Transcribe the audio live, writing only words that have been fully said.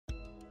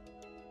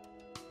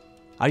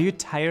Are you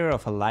tired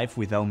of a life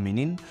without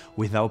meaning,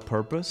 without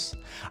purpose?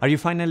 Are you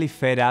finally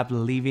fed up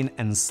living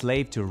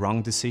enslaved to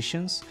wrong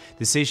decisions?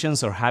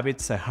 Decisions or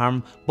habits that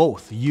harm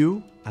both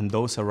you and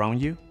those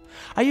around you?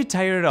 Are you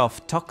tired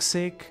of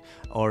toxic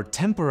or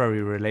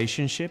temporary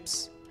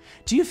relationships?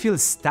 Do you feel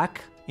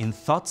stuck in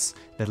thoughts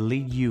that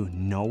lead you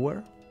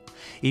nowhere?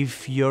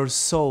 If your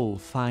soul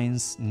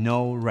finds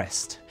no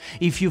rest,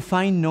 if you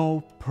find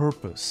no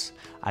purpose,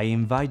 I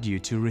invite you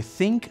to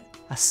rethink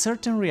a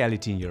certain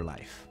reality in your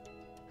life.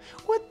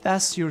 What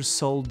does your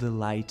soul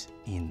delight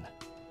in?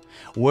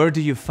 Where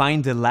do you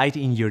find delight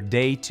in your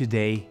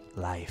day-to-day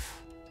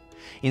life?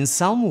 In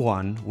Psalm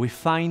 1, we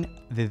find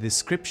the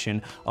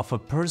description of a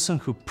person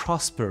who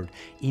prospered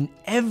in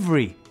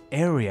every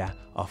area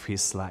of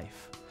his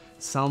life.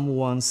 Psalm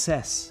 1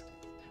 says,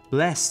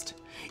 "Blessed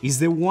is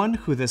the one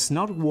who does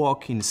not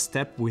walk in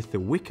step with the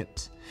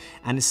wicked,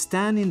 and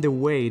stand in the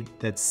way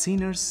that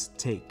sinners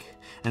take,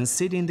 and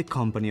sit in the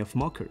company of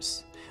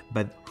mockers,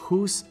 but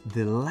whose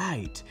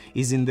delight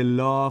is in the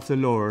law of the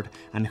Lord,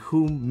 and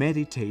who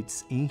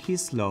meditates in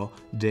his law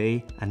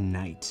day and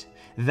night.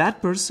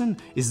 That person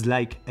is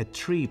like a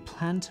tree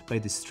planted by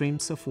the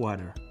streams of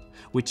water,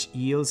 which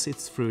yields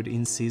its fruit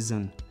in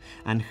season,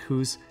 and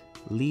whose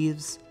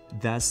leaves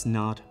does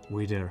not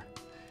wither.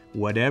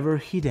 Whatever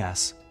he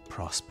does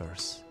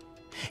prospers."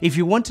 If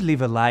you want to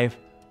live a life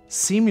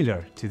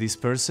similar to this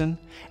person,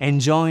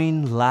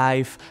 enjoying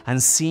life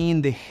and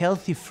seeing the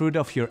healthy fruit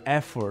of your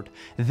effort,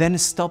 then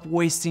stop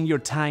wasting your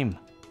time.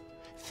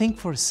 Think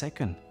for a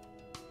second.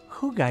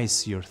 Who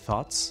guides your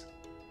thoughts?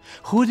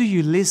 Who do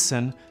you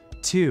listen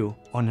to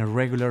on a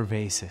regular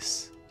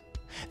basis?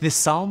 The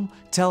Psalm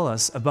tells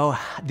us about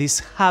this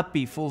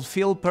happy,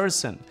 fulfilled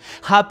person.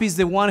 Happy is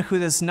the one who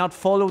does not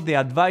follow the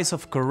advice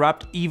of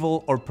corrupt,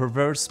 evil, or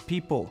perverse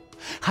people.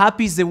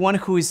 Happy is the one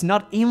who is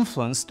not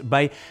influenced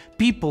by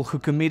people who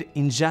commit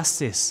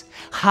injustice.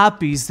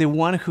 Happy is the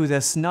one who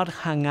does not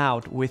hang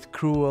out with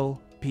cruel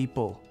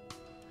people.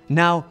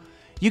 Now,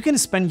 you can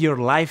spend your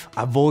life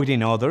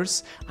avoiding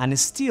others and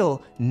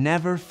still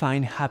never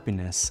find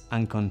happiness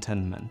and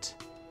contentment.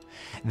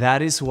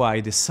 That is why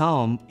the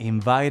Psalm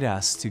invites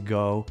us to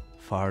go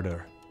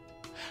farther.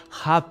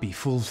 Happy,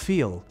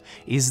 fulfilled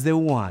is the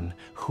one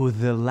who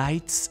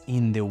delights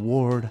in the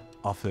word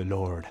of the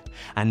Lord,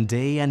 and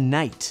day and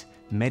night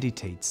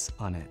meditates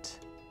on it.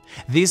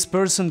 This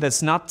person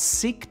does not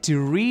seek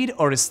to read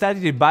or study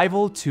the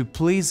Bible to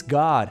please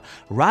God.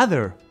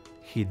 Rather,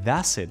 he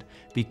does it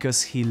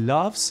because he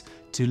loves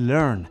to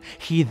learn.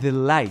 He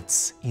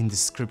delights in the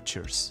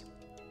Scriptures.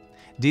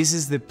 This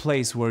is the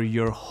place where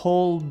your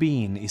whole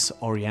being is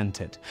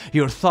oriented.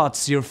 Your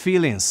thoughts, your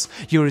feelings,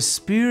 your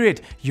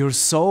spirit, your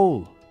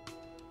soul.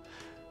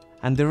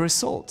 And the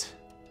result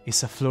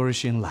is a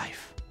flourishing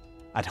life.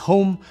 At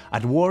home,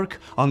 at work,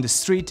 on the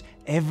street,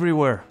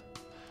 everywhere.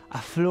 A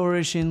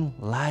flourishing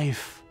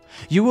life.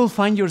 You will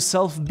find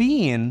yourself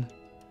being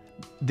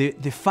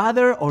the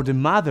father or the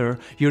mother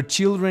your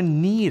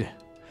children need.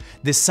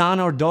 The son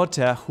or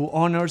daughter who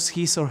honors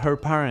his or her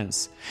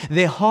parents,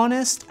 the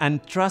honest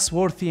and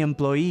trustworthy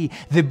employee,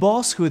 the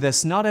boss who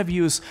does not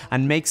abuse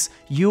and makes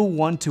you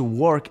want to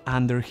work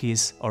under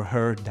his or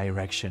her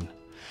direction.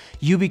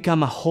 You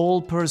become a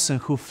whole person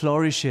who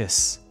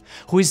flourishes,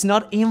 who is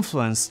not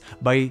influenced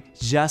by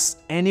just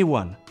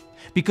anyone,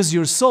 because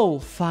your soul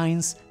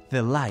finds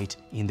delight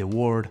in the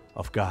Word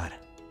of God.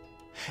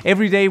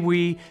 Every day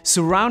we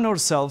surround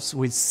ourselves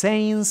with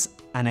sayings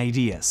and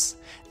ideas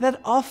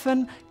that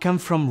often come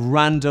from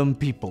random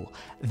people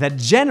that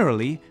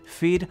generally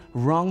feed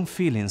wrong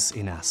feelings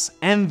in us.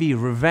 Envy,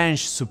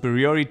 revenge,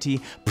 superiority,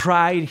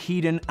 pride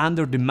hidden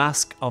under the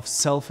mask of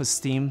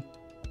self-esteem.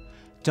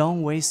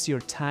 Don't waste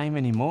your time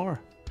anymore.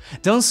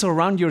 Don't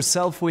surround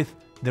yourself with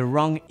the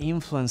wrong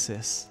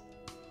influences.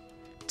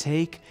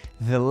 Take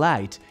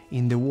delight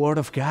in the Word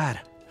of God,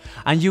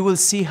 and you will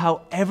see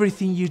how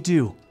everything you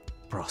do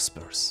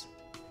prospers.